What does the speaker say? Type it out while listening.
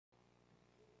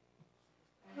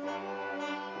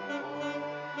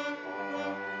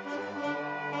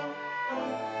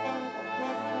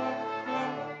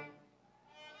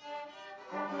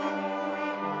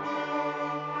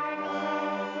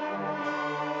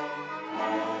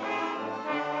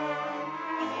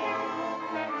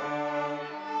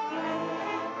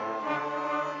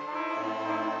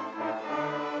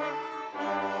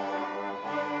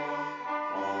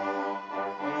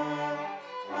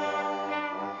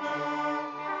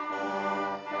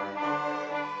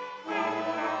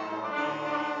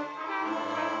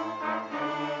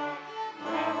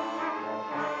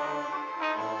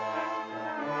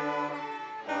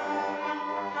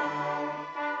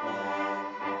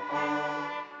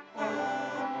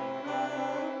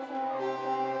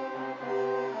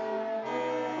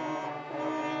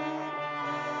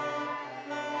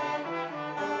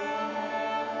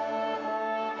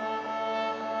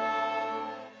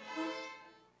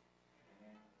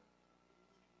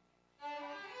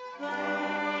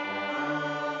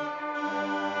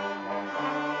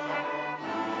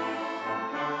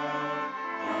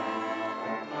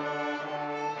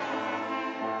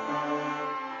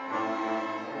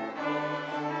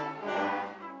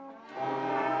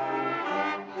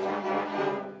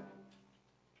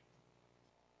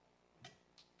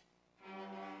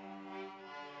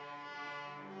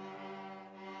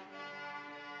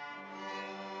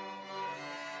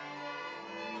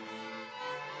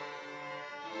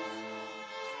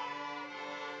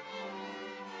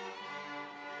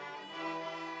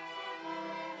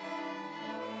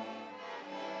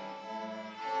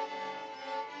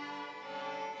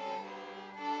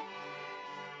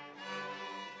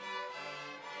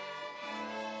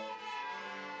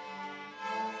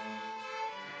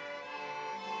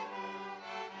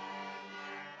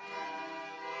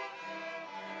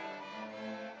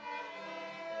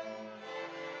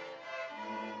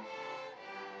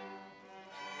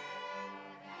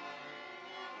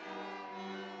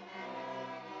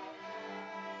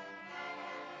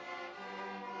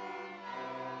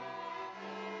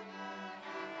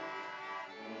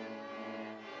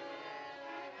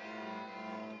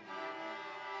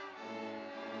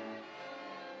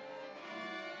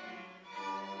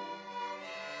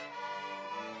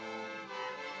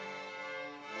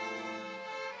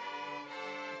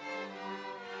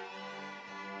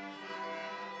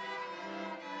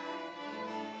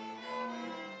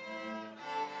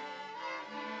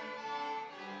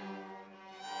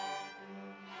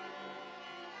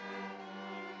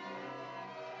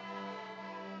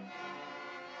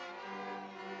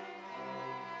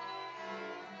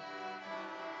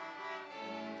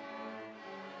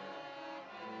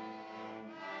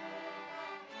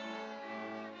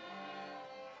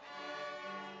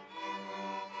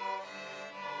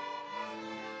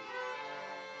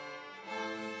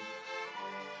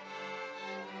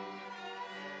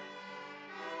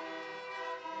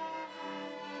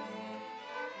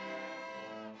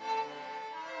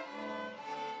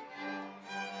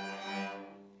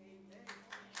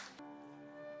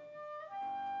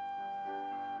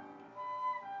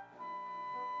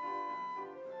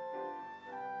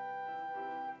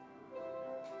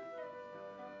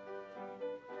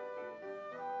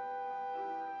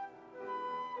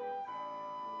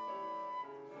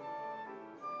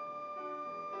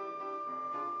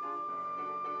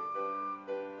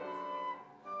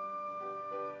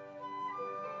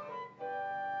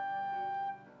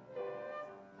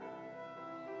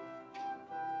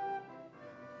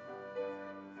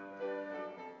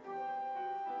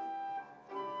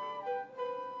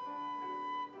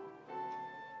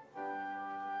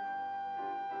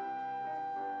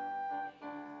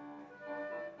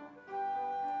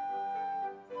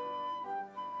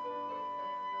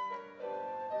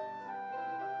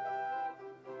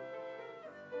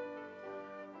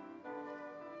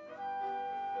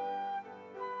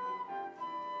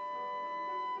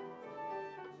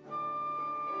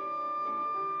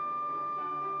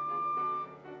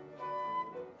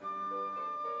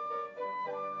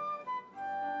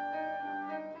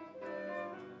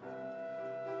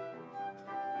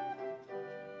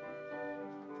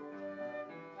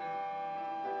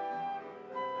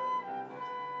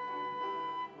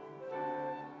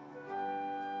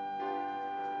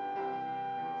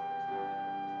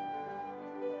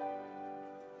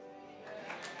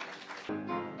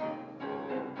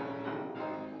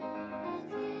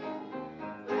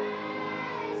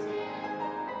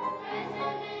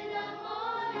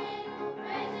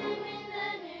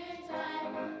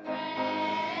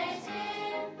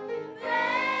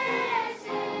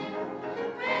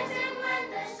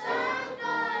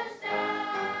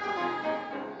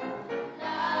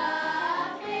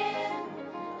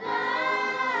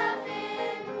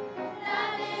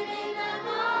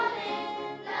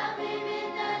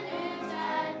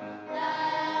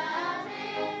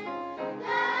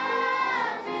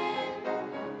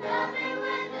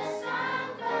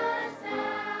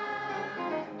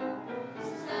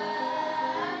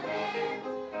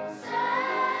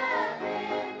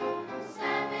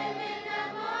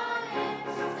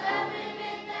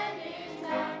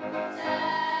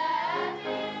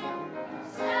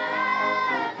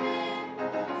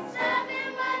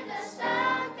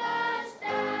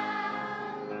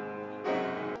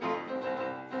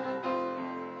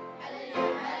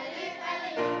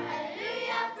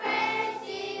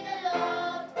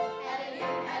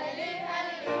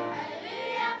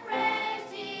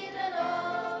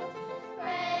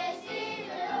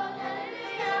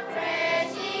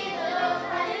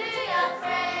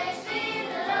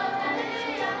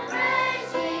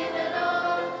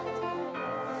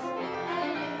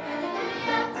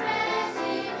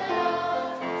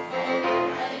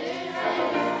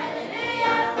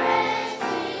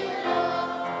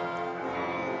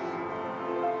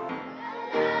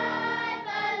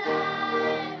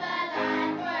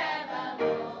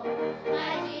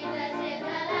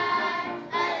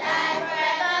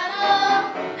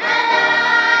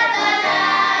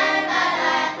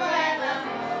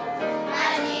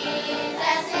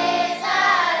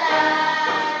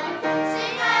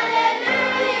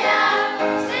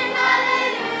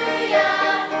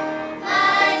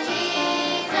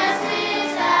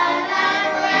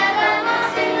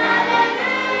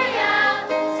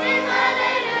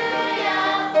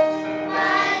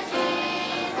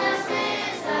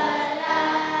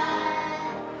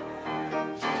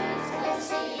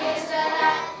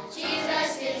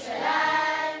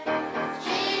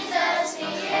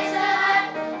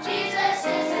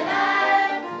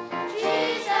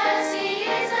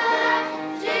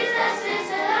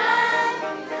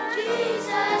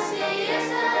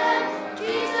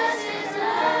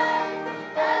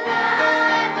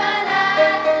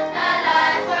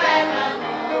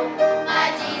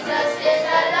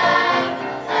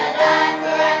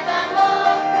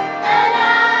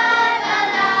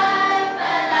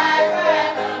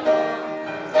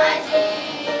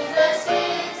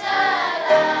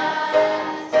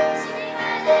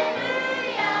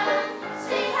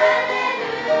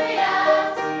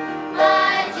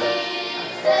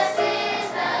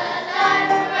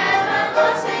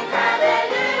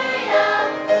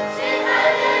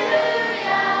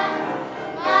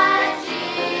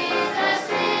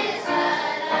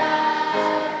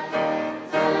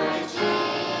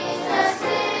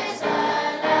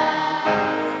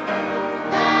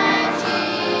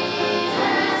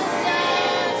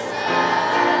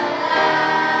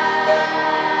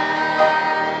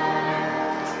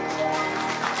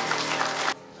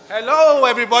Hello,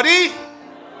 everybody.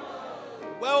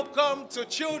 Welcome to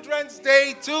Children's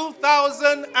Day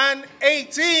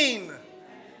 2018.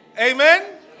 Amen?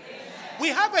 We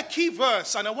have a key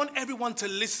verse, and I want everyone to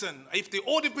listen. If the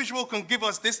audiovisual can give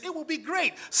us this, it will be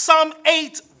great. Psalm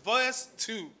 8, verse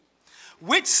 2,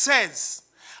 which says,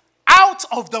 "Out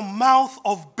of the mouth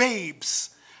of babes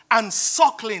and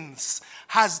sucklings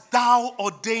hast thou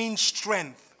ordained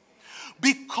strength,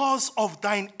 because of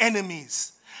thine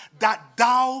enemies, that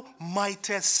thou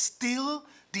mightest still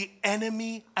the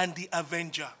enemy and the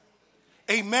avenger."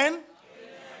 Amen? Amen.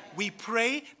 We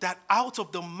pray that out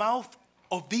of the mouth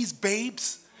of these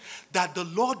babes, that the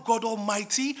Lord God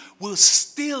Almighty will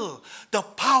still the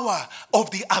power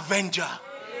of the avenger.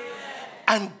 Amen.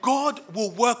 And God will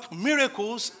work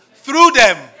miracles through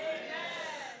them. Amen.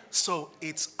 So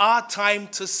it's our time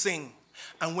to sing.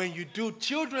 And when you do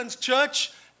children's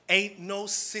church, ain't no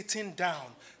sitting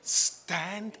down.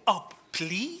 Stand up,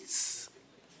 please.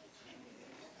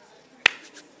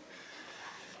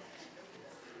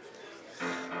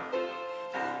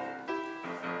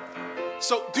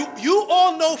 So do you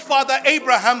all know Father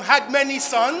Abraham had many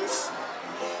sons?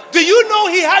 Do you know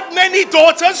he had many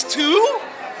daughters too?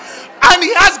 And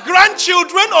he has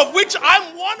grandchildren, of which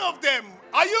I'm one of them.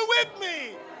 Are you with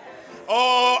me?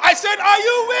 Oh, I said, are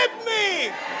you with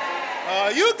me?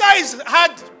 You guys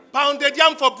had pounded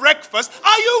yam for breakfast.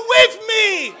 Are you with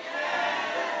me?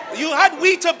 Yes. You had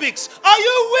Weetabix. Are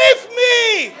you with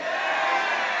me?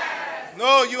 Yes.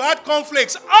 No, you had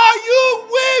cornflakes. Are you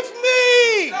with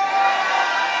me?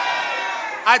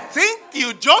 Yes. I think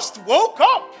you just woke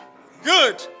up.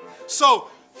 Good. So,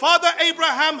 Father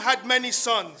Abraham had many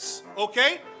sons.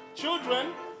 Okay?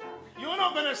 Children, you're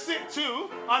not going to sit too.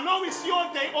 I know it's your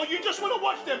day. Or you just want to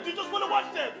watch them. You just want to watch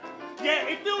them. Yeah,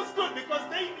 it feels good because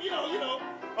they, you know.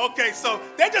 Okay, so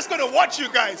they're just going to watch you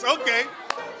guys. Okay.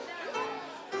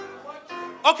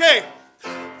 Okay.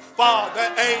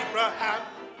 Father Abraham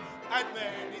had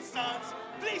many sons.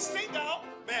 Please sing out.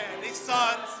 Many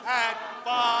sons had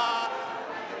father.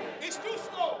 It's too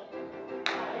slow.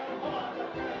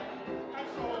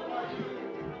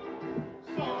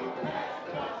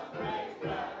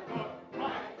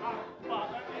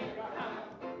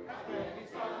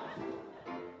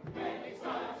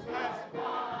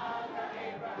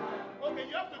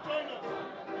 You have to join us.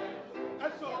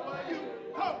 And so while you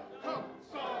come.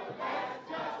 So let's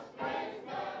just praise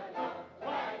the Lord.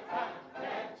 Right hand,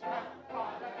 left hand,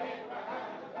 Father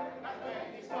Abraham has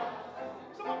many sons.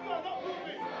 Some of you are not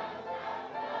moving.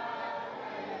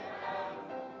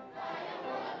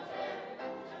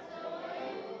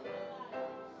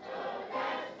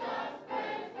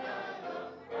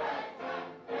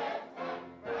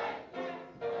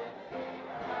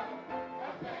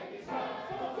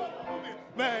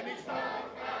 Many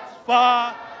sons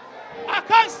far. I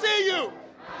can't see you.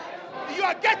 You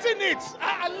are getting it.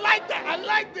 I like that. I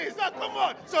like this. Oh, come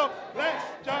on. So let's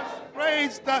just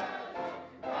praise the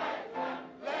right hand,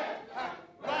 left hand,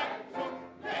 right foot,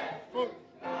 left foot.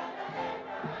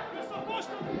 You're supposed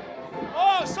to.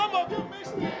 Oh, some of you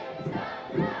missed it.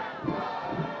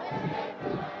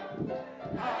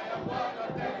 I am one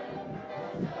of them.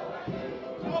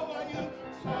 So are you.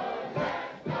 So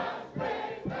let's just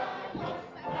praise the Lord.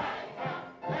 Right hand,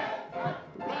 left hand,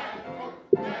 right foot,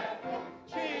 left foot.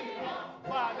 Jesus,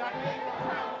 Father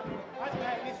Abraham has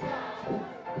many sons.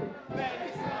 Many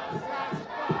sons has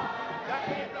Father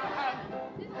Abraham.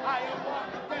 I am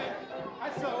one of them,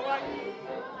 and so are you.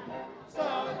 So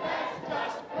let's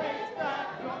just praise the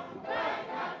Lord. Right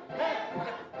hand,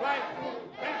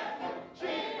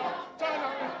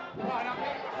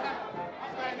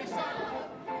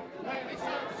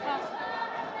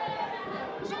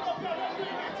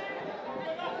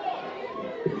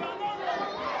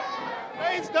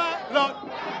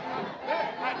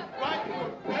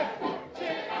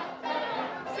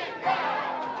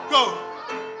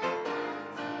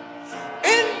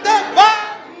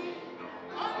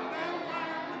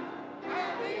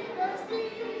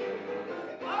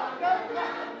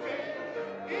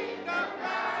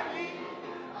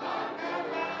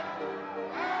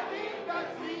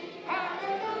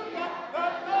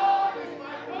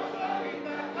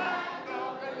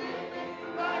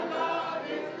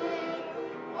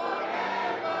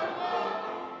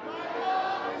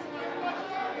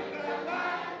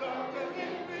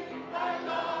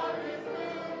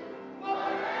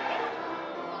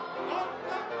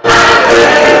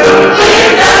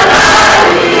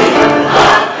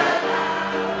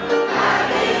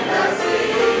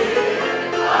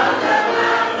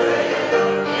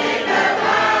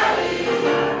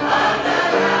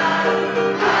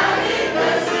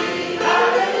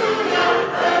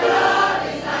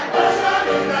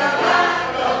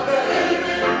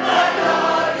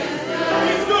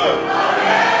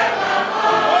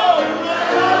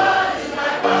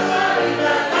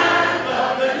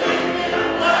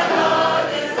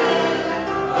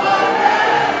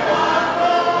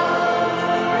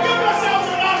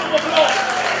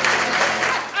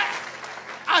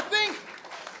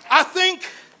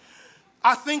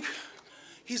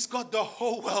 got the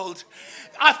whole world.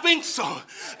 I think so.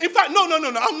 In fact, no.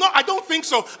 I don't think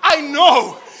so. I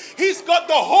know. He's got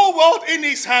the whole world in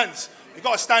his hands. You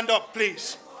got to stand up,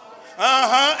 please.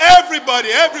 Everybody.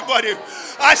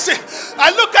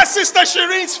 I look at Sister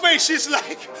Shireen's face. She's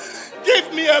like,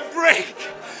 give me a break.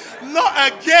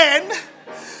 Not again.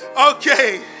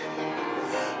 Okay.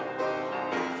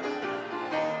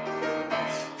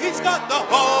 He's got the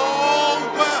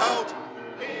whole world.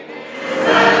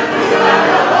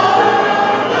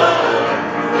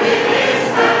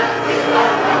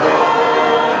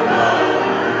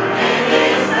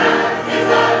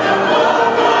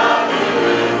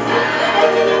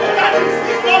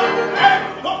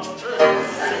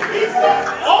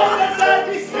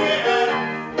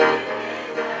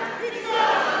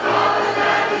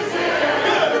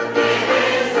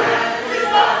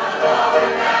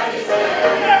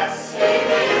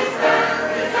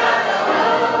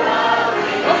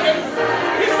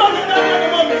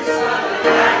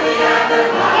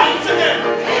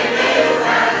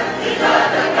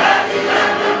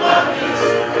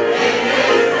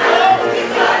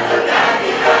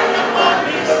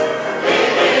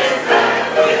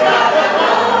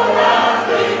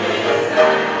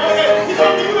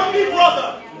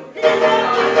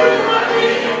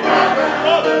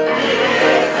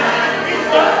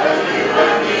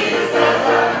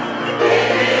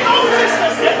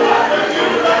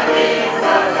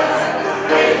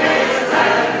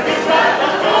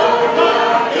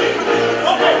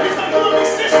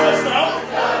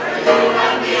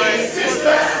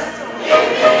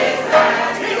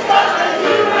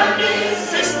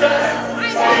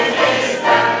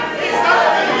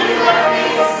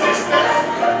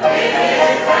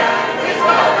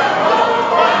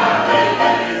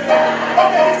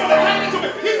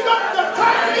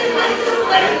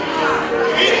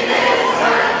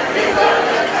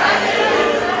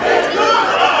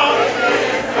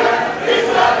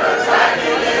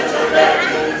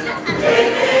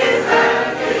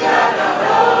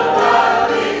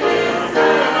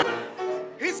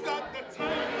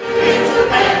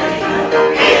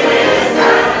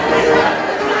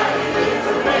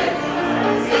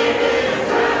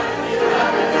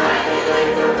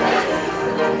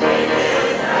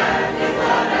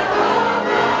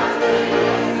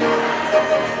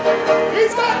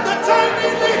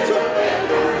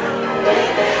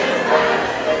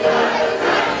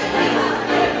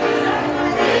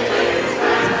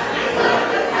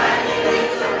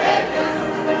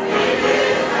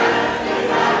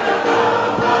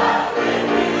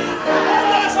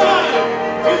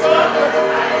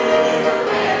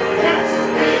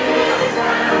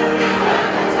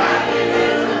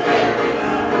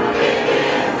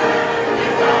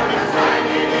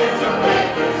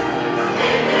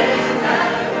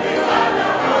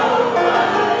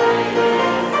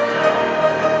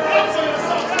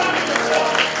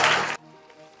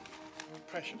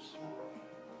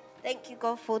 Thank you,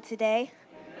 God, for today.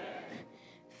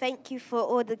 Thank you for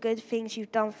all the good things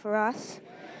you've done for us.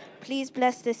 Please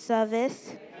bless this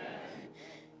service.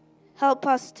 Help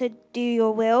us to do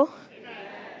your will.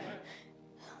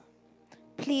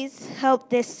 Please help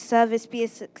this service be a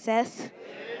success.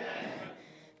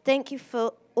 Thank you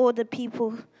for all the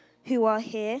people who are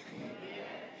here.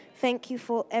 Thank you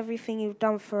for everything you've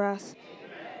done for us.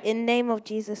 In the name of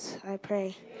Jesus, I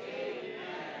pray.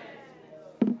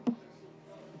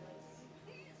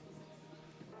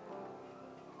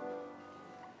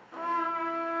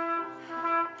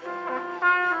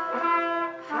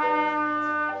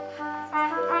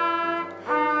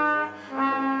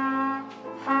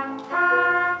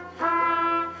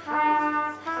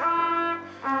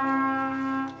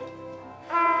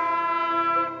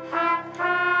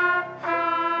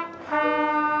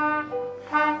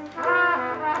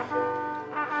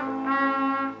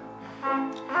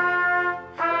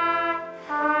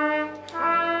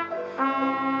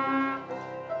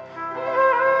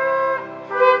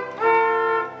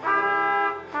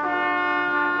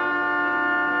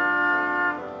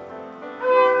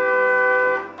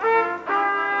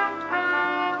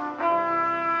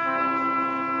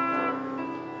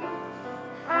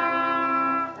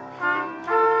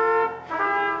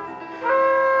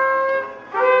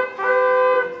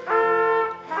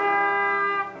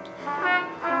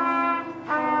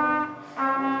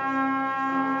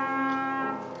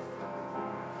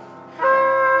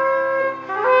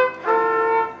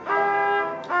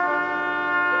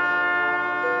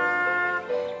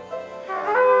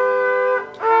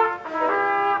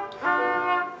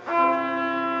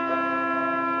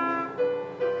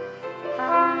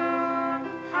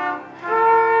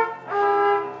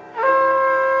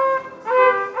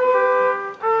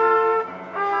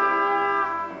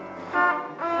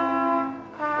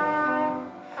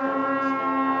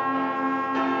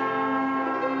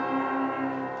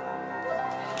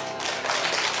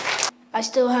 I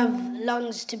still have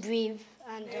lungs to breathe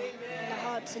and a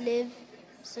heart to live.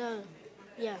 So,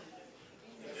 yeah.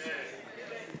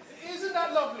 Isn't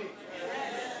that lovely?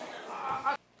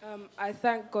 I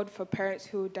thank God for parents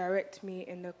who direct me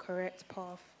in the correct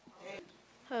path.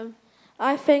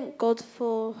 I thank God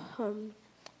for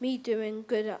me doing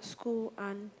good at school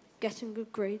and getting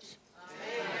good grades.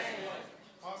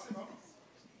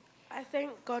 I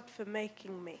thank God for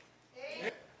making me.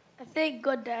 I thank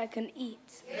God that I can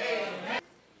eat.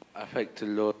 I thank the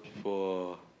Lord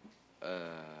for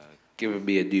giving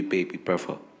me a new baby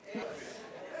brother.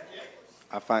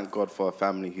 I thank God for a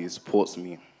family who supports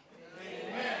me.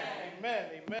 Amen.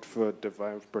 Amen. For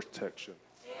divine protection.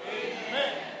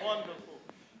 Amen. Wonderful.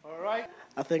 All right.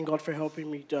 I thank God for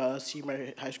helping me see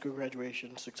my high school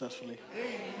graduation successfully.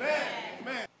 Amen.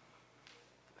 Amen.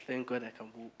 I thank God I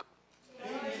can walk.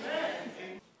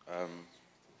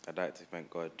 I'd like to thank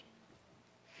God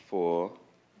for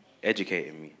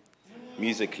educating me,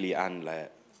 musically and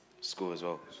like school as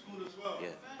well. School as well. Yeah.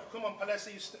 Come on,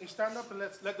 Alessia, you stand up and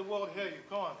let the world hear you.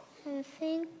 Come on. I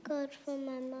thank God for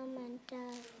my mom and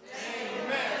dad.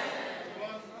 Amen. Go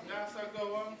on, Nasa,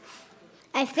 go on.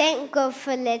 I thank God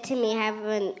for letting me have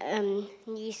a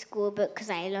new school book because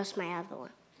I lost my other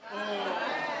one.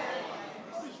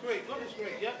 God is great. God is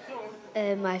great. Yeah, go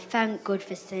on. I thank God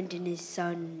for sending his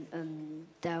son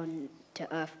down to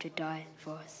earth to die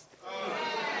for us.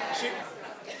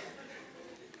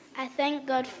 I thank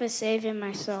God for saving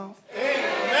my soul.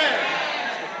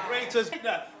 Amen. Great as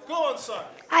that. Go on, son.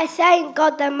 I thank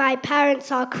God that my parents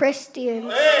are Christians.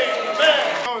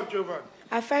 Amen. Go on, Jovan.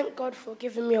 I thank God for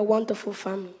giving me a wonderful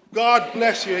family. God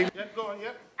bless you. Yeah, go on,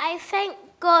 yeah. I thank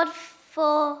God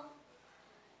for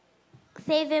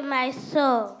saving my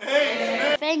soul.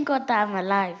 Amen. Thank God that I'm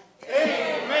alive.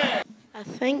 Amen. I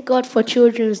thank God for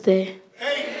Children's Day.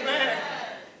 Amen.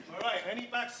 All right, any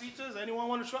backseaters? Anyone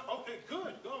want to try? Okay,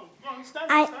 good. Go on,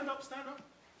 stand up, stand up.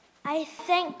 I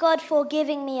thank God for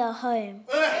giving me a home.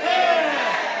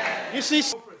 You see?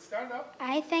 Stand up.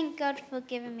 I thank God for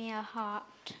giving me a heart.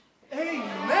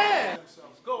 Amen.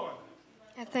 Go on.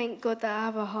 I thank God that I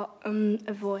have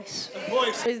a voice. A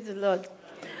voice. Praise the Lord.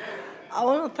 I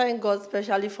want to thank God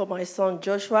especially for my son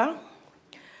Joshua.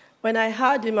 When I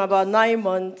had him about 9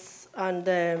 months and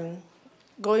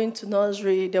going to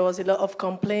nursery, there was a lot of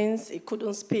complaints. He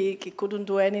couldn't speak. He couldn't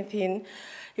do anything.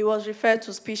 He was referred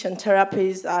to speech and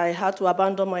therapists. I had to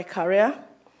abandon my career.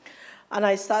 And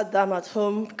I sat down at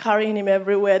home, carrying him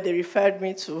everywhere they referred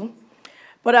me to.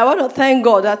 But I want to thank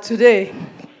God that today,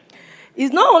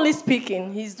 he's not only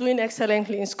speaking, he's doing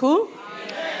excellently in school.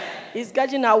 Amen. He's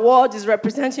getting awards, he's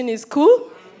representing his school.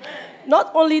 Amen.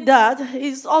 Not only that,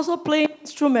 he's also playing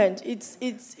instrument. It's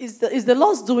the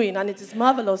Lord's doing, and it is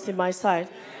marvelous in my sight.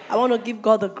 I want to give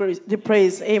God the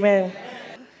praise. Amen.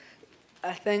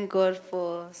 I thank God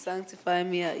for sanctifying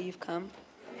me at youth camp.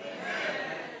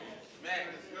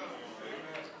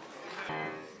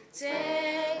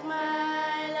 Take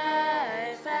my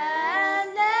life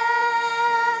and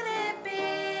let it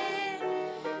be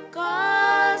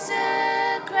consecrated,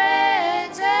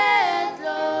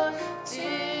 Lord, to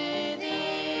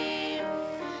Thee.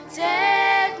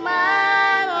 Take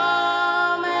my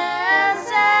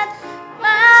moments and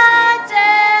my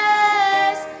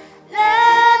days,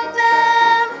 let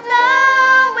them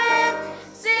flow in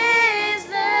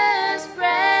ceaseless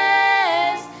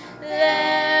praise.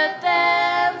 Let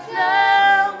them flow.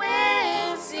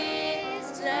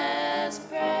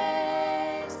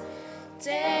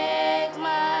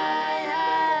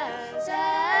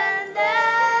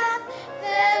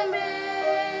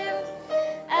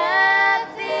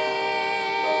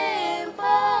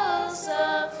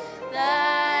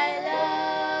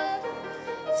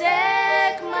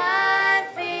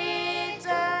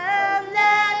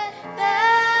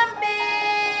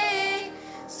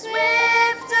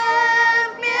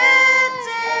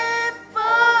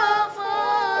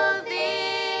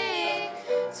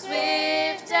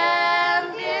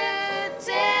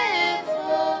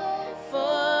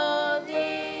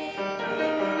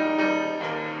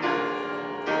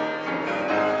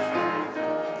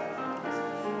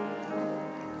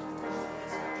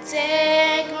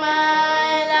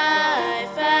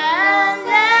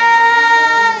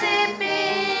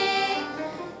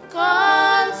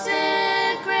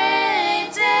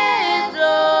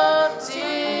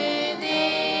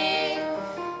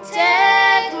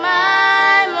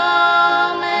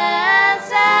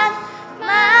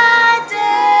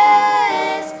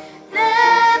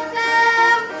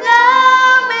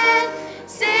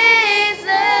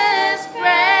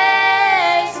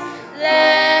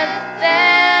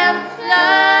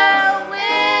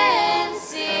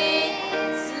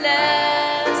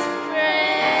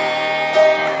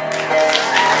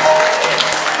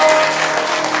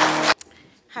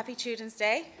 Happy Children's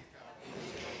Day.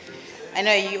 I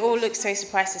know you all look so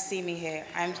surprised to see me here.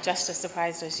 I'm just as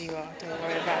surprised as you are. Don't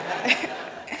worry about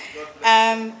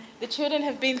that. The children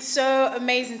have been so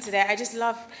amazing today. I just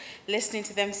love listening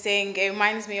to them sing. It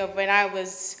reminds me of when I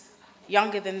was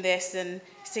younger than this and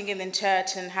singing in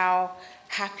church and how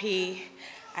happy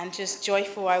and just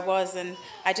joyful I was. And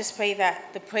I just pray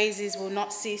that the praises will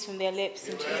not cease from their lips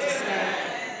in Jesus' name.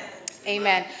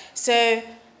 Amen. So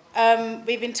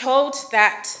we've been told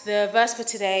that the verse for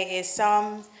today is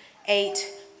Psalm 8,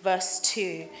 verse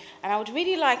 2. And I would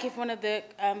really like if one of the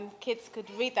kids could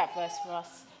read that verse for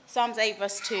us. Psalms 8,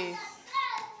 verse 2.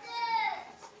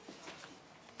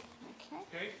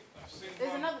 Okay.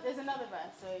 There's another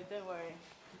verse, so don't worry.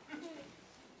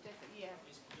 Yeah.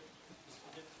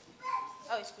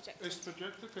 Oh, it's projected. It's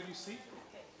projected. Can you see?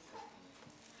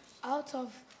 Out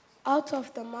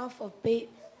of the mouth of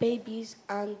babies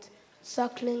and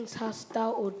sucklings hast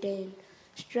thou ordained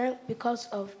strength because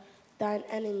of thine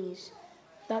enemies,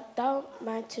 that thou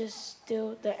mightest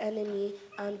still the enemy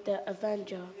and the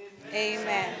avenger.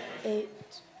 Amen.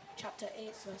 Chapter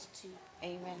 8, verse 2.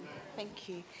 Amen. Thank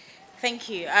you. Thank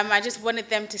you. I just wanted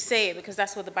them to say it because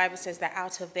that's what the Bible says, that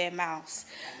out of their mouths.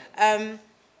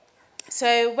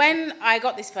 So when I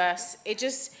got this verse, it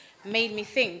just made me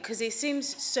think, because it seems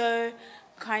so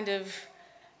kind of,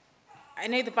 I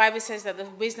know the Bible says that the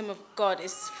wisdom of God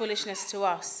is foolishness to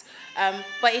us,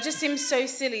 but it just seems so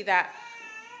silly that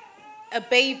a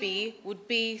baby would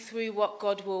be through what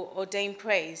God will ordain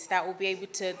praise, that will be able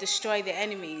to destroy the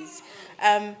enemies.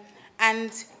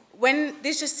 And when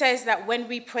this just says that when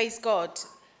we praise God,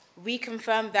 we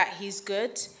confirm that he's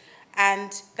good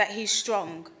and that he's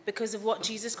strong because of what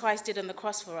Jesus Christ did on the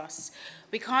cross for us.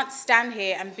 We can't stand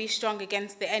here and be strong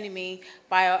against the enemy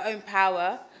by our own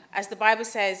power. As the Bible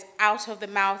says, out of the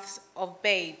mouths of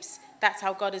babes. That's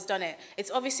how God has done it. It's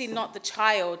obviously not the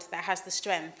child that has the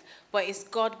strength, but it's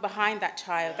God behind that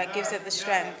child that gives it the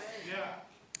strength.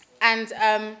 And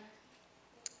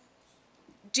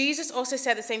Jesus also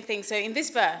said the same thing. So in this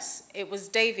verse, it was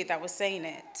David that was saying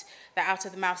it, that out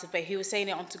of the mouth of babes, he was saying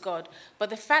it unto God. But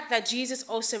the fact that Jesus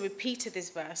also repeated this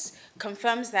verse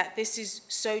confirms that this is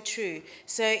so true.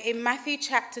 So in Matthew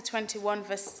chapter 21,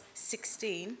 verse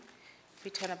 16, if we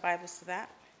turn our Bibles to that,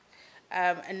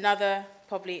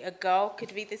 probably a girl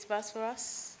could read this verse for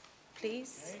us,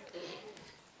 please.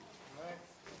 All right.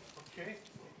 Okay.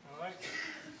 All right.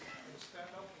 Stand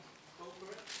up and go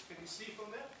for it. Can you see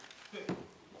from there? Good.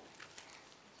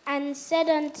 And said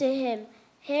unto him,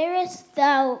 Hearest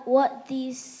thou what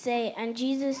these say? And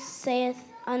Jesus saith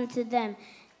unto them,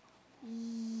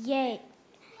 Yea,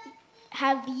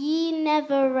 have ye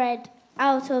never read,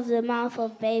 out of the mouth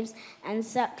of babes and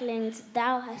sucklings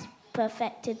thou hast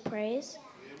perfected praise?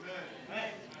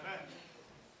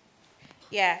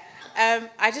 Yeah,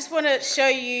 I just want to show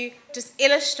you, just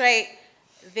illustrate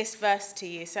this verse to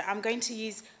you. So I'm going to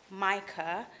use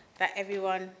Micah, that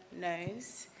everyone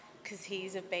knows, because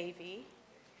he's a baby.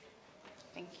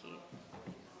 Thank you.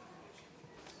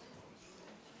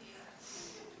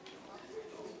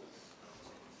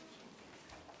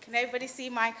 Can everybody see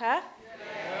Micah?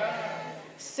 Yeah.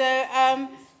 So,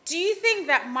 do you think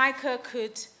that Micah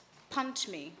could punch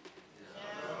me?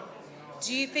 No.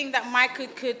 Do you think that Micah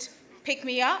could pick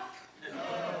me up? No.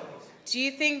 Do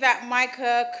you think that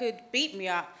Micah could beat me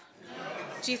up? No.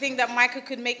 Do you think that Micah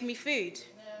could make me food?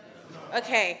 No.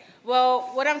 Okay, well,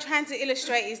 what I'm trying to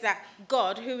illustrate is that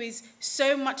God, who is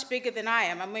so much bigger than I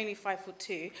am, I'm only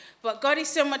 5'2", but God is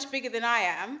so much bigger than I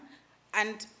am,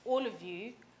 and all of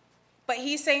you, but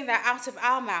he's saying that out of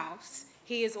our mouths,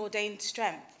 he has ordained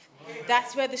strength.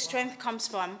 That's where the strength comes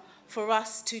from for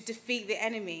us to defeat the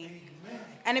enemy.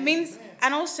 And it means,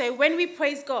 and also when we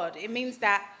praise God, it means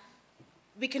that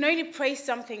we can only praise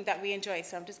something that we enjoy.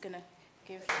 So I'm just going to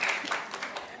give.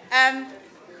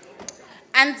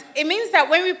 And it means that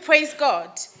when we praise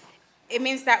God, it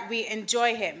means that we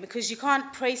enjoy him, because you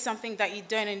can't praise something that you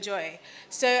don't enjoy.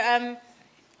 So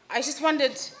I just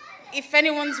wondered if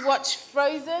anyone's watched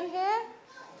Frozen here.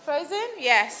 Frozen?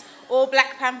 Yes. Or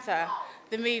Black Panther,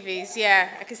 the movies. Yeah,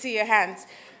 I can see your hands.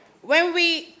 When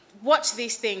we watch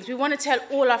these things, we want to tell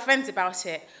all our friends about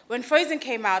it. When Frozen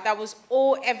came out, that was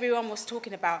all everyone was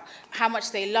talking about, how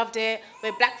much they loved it.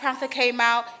 When Black Panther came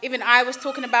out, even I was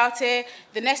talking about it.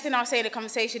 The next thing I'll say in the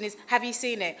conversation is, have you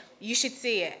seen it? You should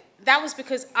see it. That was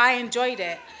because I enjoyed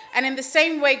it. And in the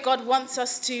same way, God wants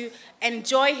us to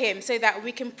enjoy him so that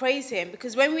we can praise him.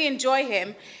 Because when we enjoy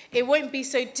him, it won't be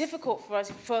so difficult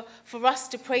for us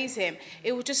to praise him.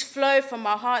 It will just flow from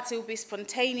our hearts. It will be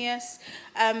spontaneous.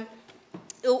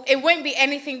 It won't be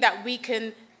anything that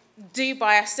do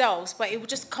by ourselves, but it will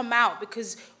just come out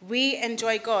because we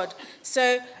enjoy God.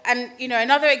 So, and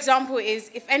another example is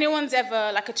if anyone's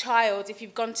ever, like a child, if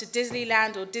you've gone to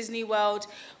Disneyland or Disney World,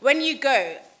 when you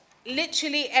go,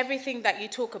 literally everything that you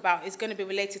talk about is going to be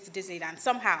related to Disneyland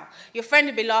somehow. Your friend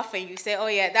will be laughing. You say, oh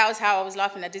yeah, that was how I was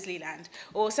laughing at Disneyland.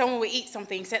 Or someone will eat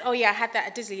something and say, oh yeah, I had that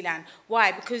at Disneyland.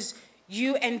 Why? Because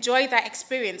you enjoy that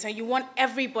experience and you want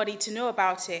everybody to know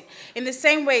about it. In the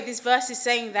same way, this verse is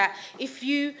saying that if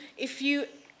you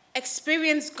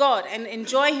experience God and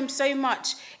enjoy him so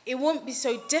much, it won't be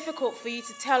so difficult for you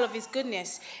to tell of his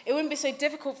goodness. It won't be so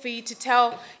difficult for you to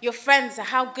tell your friends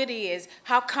how good he is,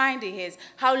 how kind he is,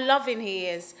 how loving he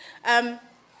is. And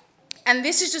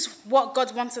this is just what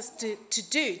God wants us to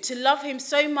do, to love him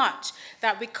so much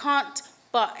that we can't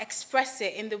but express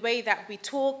it in the way that we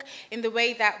talk, in the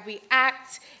way that we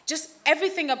act. Just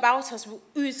everything about us will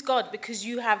ooze God because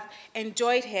you have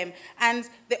enjoyed him. And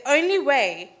the only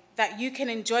way that you can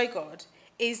enjoy God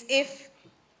is if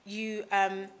you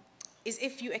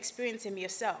experience him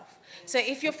yourself. So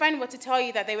if your friend were to tell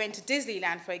you that they went to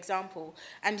Disneyland, for example,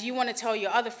 and you want to tell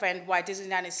your other friend why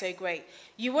Disneyland is so great,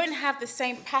 you won't have the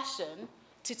same passion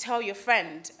to tell your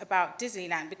friend about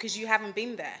Disneyland because you haven't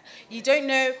been there. You don't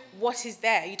know what is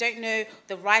there. You don't know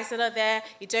the rides that are there.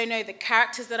 You don't know the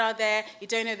characters that are there. You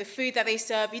don't know the food that they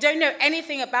serve. You don't know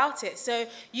anything about it. So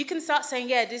you can start saying,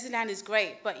 yeah, Disneyland is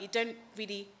great, but you don't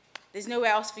really, there's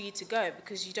nowhere else for you to go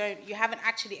because you haven't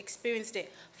actually experienced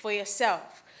it for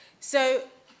yourself. So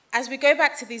as we go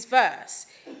back to this verse,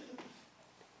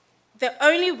 the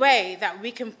only way that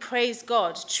we can praise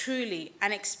God truly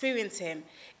and experience him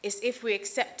is if we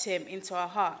accept him into our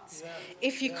hearts.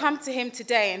 If you come to him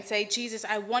today and say, Jesus,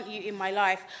 I want you in my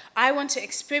life. I want to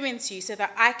experience you so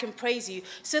that I can praise you,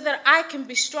 so that I can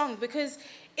be strong. Because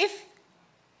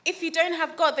if you don't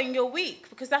have God, then you're weak,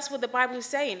 because that's what the Bible is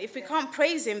saying. If we can't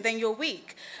praise him, then you're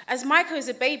weak. As Michael is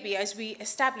a baby, as we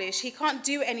established, he can't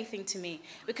do anything to me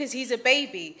because he's a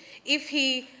baby. If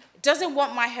he doesn't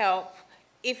want my help,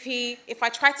 if I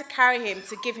try to carry him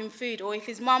to give him food, or if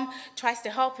his mum tries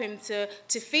to help him to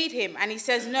feed him and he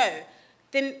says no,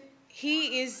 then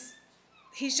he's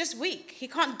just weak. He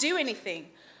can't do anything.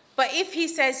 But if he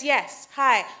says yes,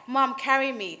 hi, mum,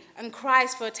 carry me, and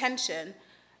cries for attention,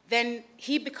 then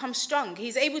he becomes strong.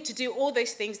 He's able to do all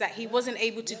those things that he wasn't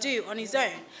able to do on his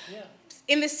own.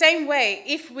 In the same way,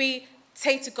 if we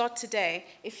say to God today,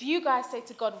 if you guys say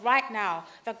to God right now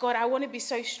that, God, I want to be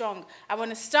so strong. I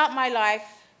want to start my life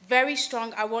very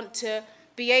strong. I want to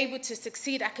be able to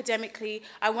succeed academically.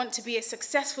 I want to be a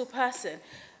successful person.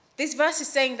 This verse is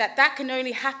saying that that can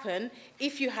only happen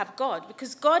if you have God,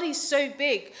 because God is so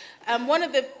big. One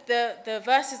of the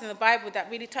verses in the Bible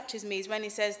that really touches me is when he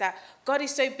says that God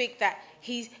is so big that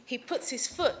he puts his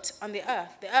foot on the earth.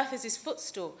 The earth is his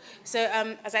footstool. So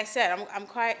as I said,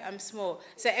 I'm small.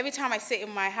 So every time I sit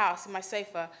in my house, in my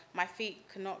sofa, my feet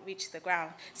cannot reach the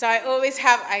ground. So I always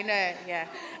have,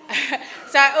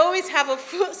 so I always have a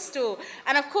footstool.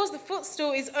 And of course the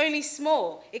footstool is only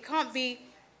small. It can't be,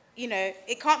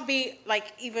 it can't be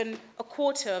like even a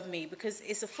quarter of me because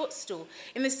it's a footstool.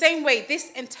 In the same way,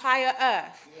 this entire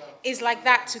earth is like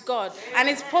that to God. And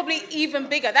it's probably even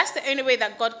bigger. That's the only way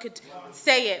that God could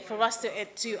say it for us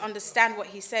to understand what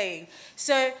he's saying.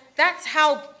 So that's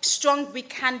how strong we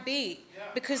can be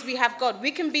because we have God. We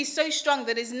can be so strong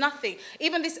that there's nothing.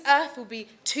 Even this earth will be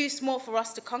too small for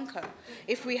us to conquer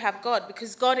if we have God,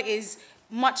 because God is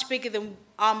much bigger than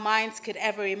our minds could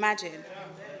ever imagine.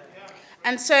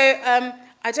 And so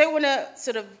I don't want to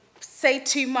sort of say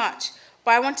too much,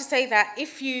 but I want to say that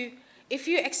if you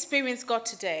experience God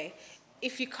today,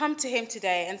 if you come to him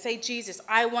today and say, Jesus,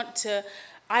 I want to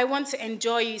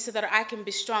enjoy you so that I can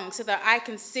be strong, so that I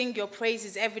can sing your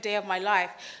praises every day of my life.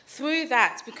 Through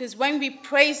that, because when we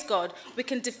praise God, we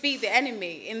can defeat the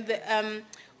enemy.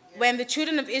 When the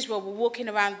children of Israel were walking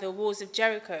around the walls of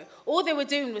Jericho, all they were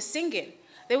doing was singing.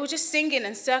 They were just singing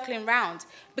and circling round.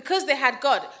 Because they had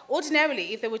God,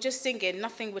 ordinarily, if they were just singing,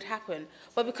 nothing would happen.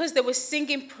 But because they were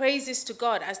singing praises to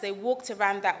God as they walked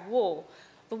around that wall,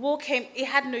 the wall came, it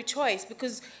had no choice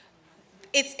because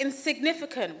it's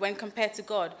insignificant when compared to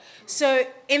God. So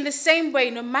in the same way,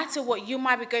 no matter what you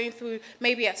might be going through,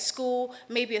 maybe at school,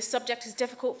 maybe a subject is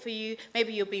difficult for you,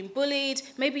 maybe you're being bullied,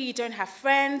 maybe you don't have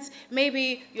friends,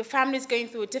 maybe your family's going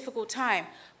through a difficult time.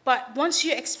 But once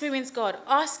you experience God,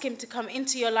 ask him to come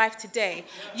into your life today.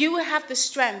 You will have the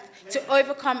strength to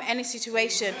overcome any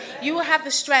situation. You will have the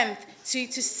strength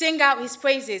to sing out his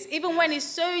praises, even when it's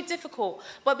so difficult.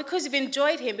 But because you've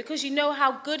enjoyed him, because you know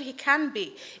how good he can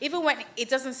be, even when it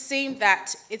doesn't seem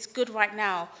that it's good right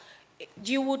now,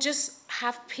 you will just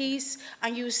have peace,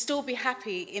 and you will still be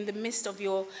happy in the midst of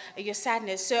your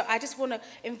sadness. So I just want to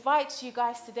invite you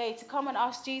guys today to come and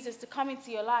ask Jesus to come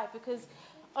into your life, because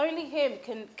only him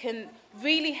can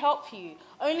really help you.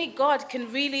 Only God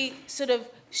can really sort of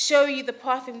show you the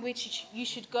path in which you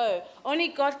should go. Only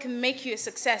God can make you a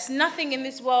success. Nothing in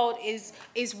this world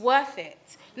is worth it.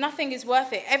 Nothing is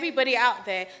worth it. Everybody out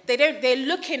there, they're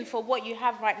looking for what you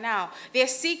have right now. They're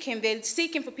seeking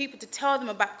for people to tell them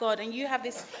about God, and you have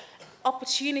this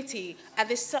opportunity at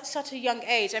this such a young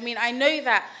age. I mean, I know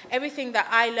that everything that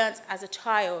I learnt as a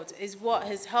child is what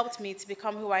has helped me to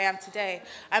become who I am today.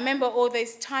 I remember all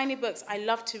those tiny books I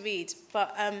love to read,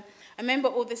 but I remember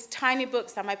all these tiny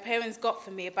books that my parents got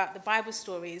for me about the Bible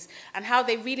stories and how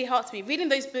they really helped me. Reading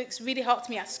those books really helped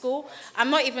me at school. I'm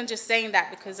not even just saying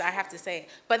that because I have to say it,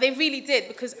 but they really did,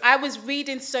 because I was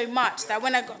reading so much that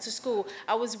when I got to school,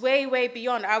 I was way, way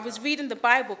beyond. I was reading the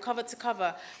Bible cover to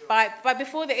cover by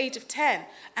before the age of 10.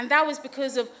 And that was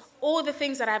because of all the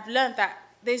things that I've learned, that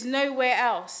there's nowhere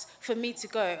else for me to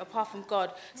go apart from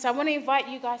God. So I want to invite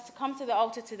you guys to come to the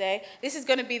altar today. This is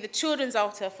going to be the children's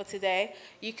altar for today.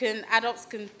 Adults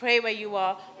can pray where you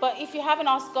are. But if you haven't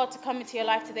asked God to come into your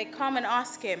life today, come and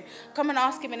ask him. Come and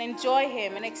ask him and enjoy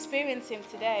him and experience him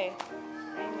today.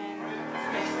 Amen.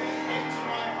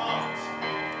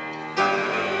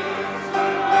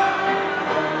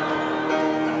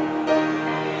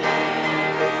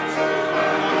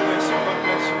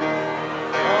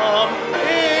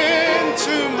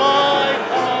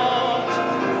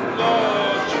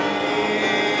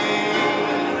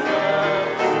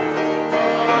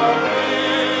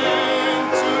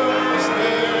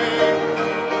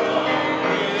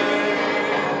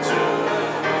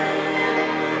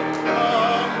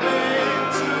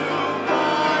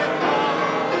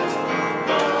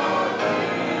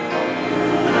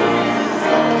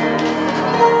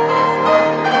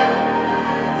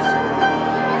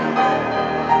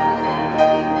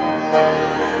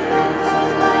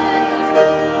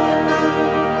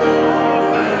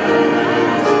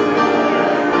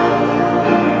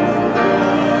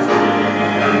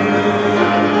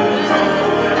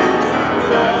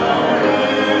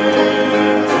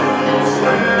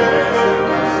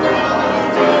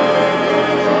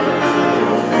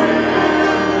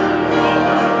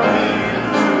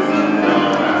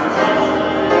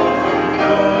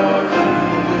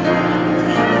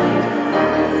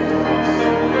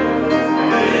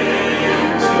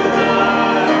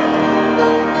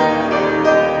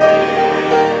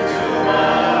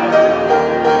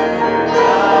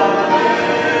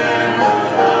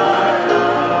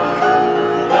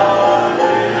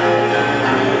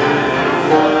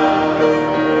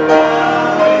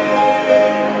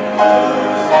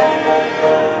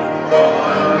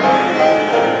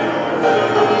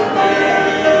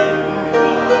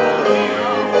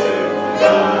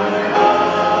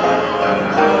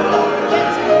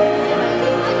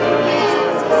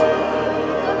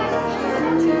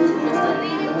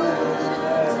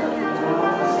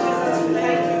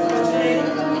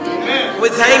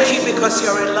 Thank you because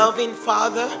you're a loving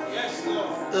Father.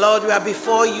 Lord, we are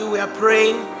before you. We are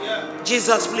praying.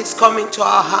 Jesus, please come into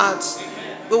our hearts.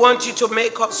 We want you to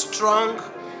make us strong.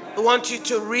 We want you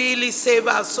to really save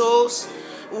our souls.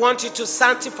 We want you to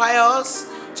sanctify us,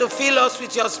 to fill us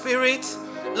with your spirit.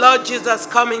 Lord Jesus,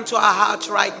 come into our hearts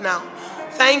right now.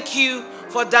 Thank you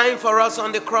for dying for us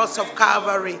on the cross of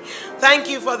Calvary. Thank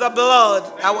you for the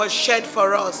blood that was shed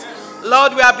for us.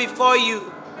 Lord, we are before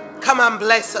you. Come and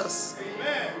bless us.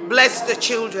 Bless the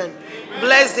children.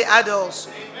 Bless the adults.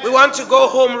 We want to go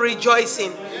home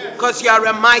rejoicing because you are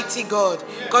a mighty God,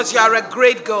 because you are a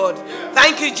great God.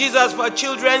 Thank you, Jesus, for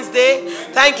Children's Day.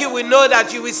 Thank you. We know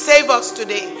that you will save us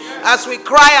today. As we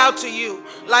cry out to you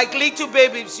like little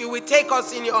babies, you will take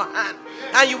us in your hand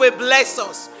and you will bless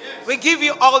us. We give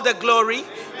you all the glory.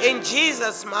 In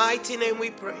Jesus' mighty name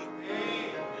we pray.